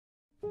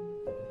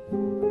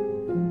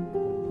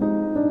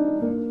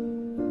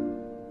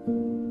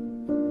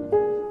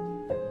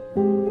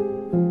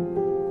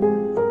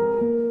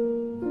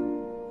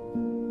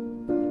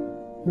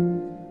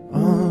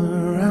All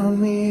around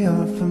me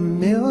are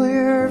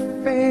familiar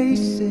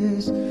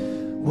faces,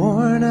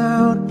 worn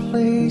out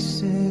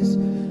places,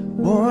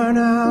 worn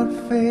out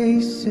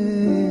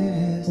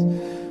faces,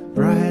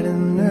 bright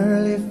and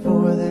early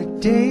for their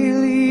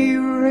daily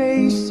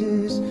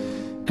races,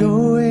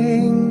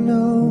 going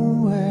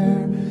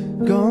nowhere,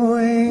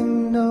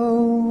 going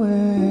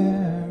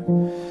nowhere.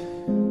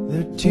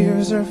 Their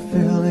tears are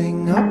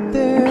filling up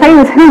their Play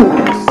with who?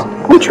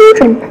 The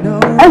children.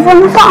 Over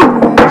on the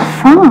farm.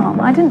 Farm?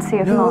 I didn't see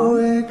a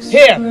farm.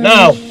 Here,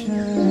 now!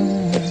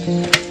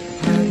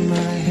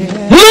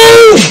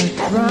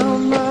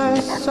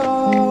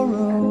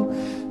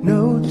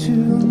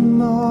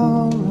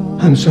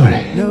 I'm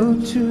sorry.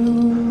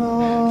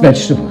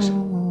 Vegetables.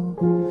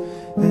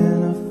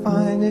 And I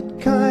find it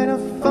kind of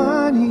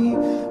funny,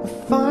 I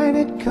find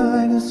it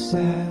kind of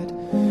sad.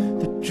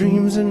 The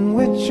dreams in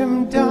which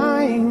I'm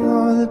dying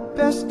are the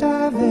best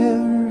I've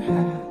ever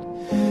had.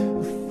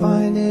 I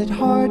find it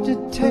hard to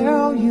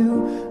tell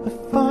you, I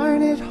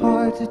find it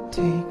hard to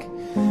take.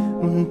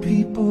 When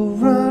people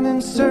run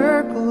in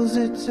circles,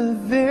 it's a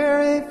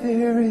very,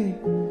 very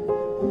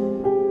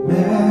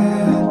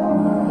mad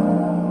world.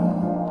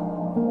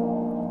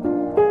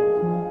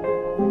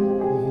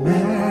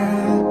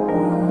 Mad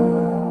world.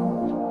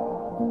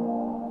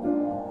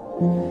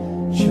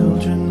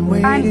 Children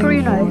waiting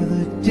Bruno. for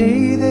the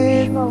day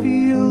they Shmuel.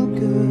 feel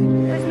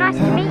good. It was nice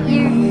to meet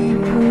you.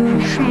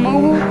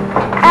 Shmuel.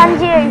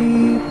 And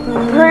you.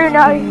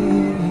 Bruno.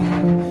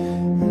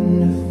 And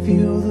to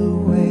feel the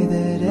way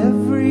that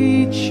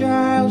every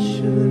child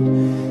should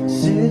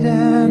sit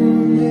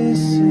and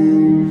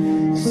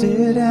listen,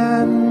 sit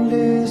and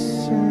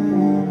listen.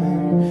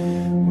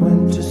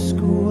 Went to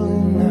school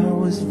and I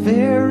was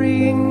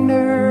very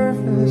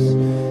nervous.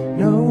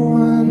 No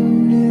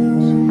one knew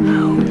me.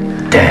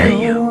 How dare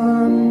you? No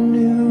one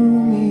knew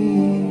me.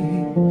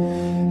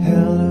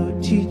 Hello,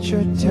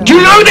 teacher. Do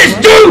you know this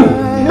dude?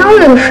 No.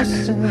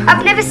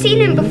 I've never seen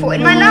him before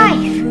in my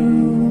life.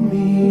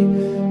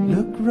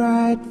 Look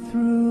right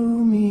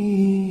through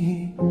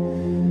me,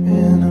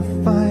 and I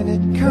find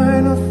it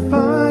kind of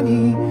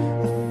funny,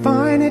 I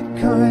find it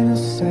kind of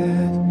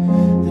sad.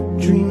 The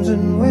dreams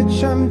in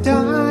which I'm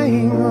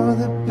dying are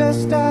the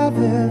best I've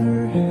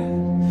ever had.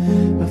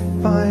 I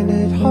find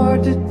it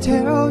hard to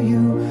tell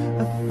you,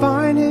 I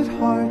find it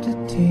hard to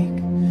take.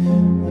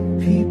 When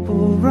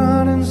people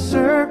run in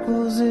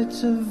circles,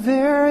 it's a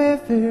very,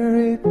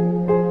 very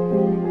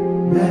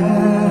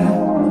mad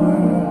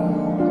world.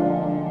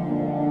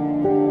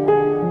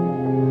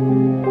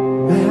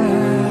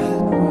 Mad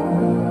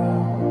world.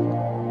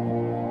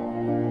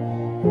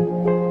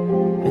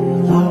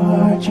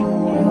 Enlarging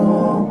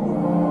your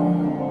world.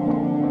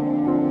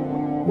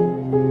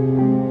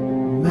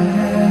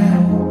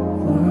 Mad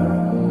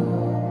world.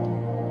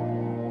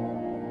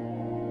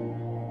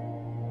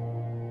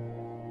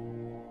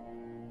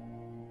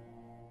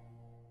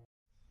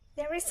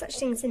 There is such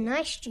thing as a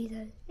nice Jew,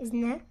 though,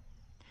 isn't there?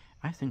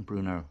 I think,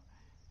 Bruno,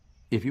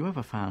 if you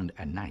ever found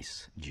a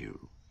nice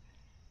Jew,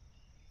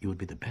 you would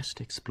be the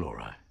best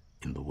explorer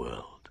in the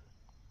world.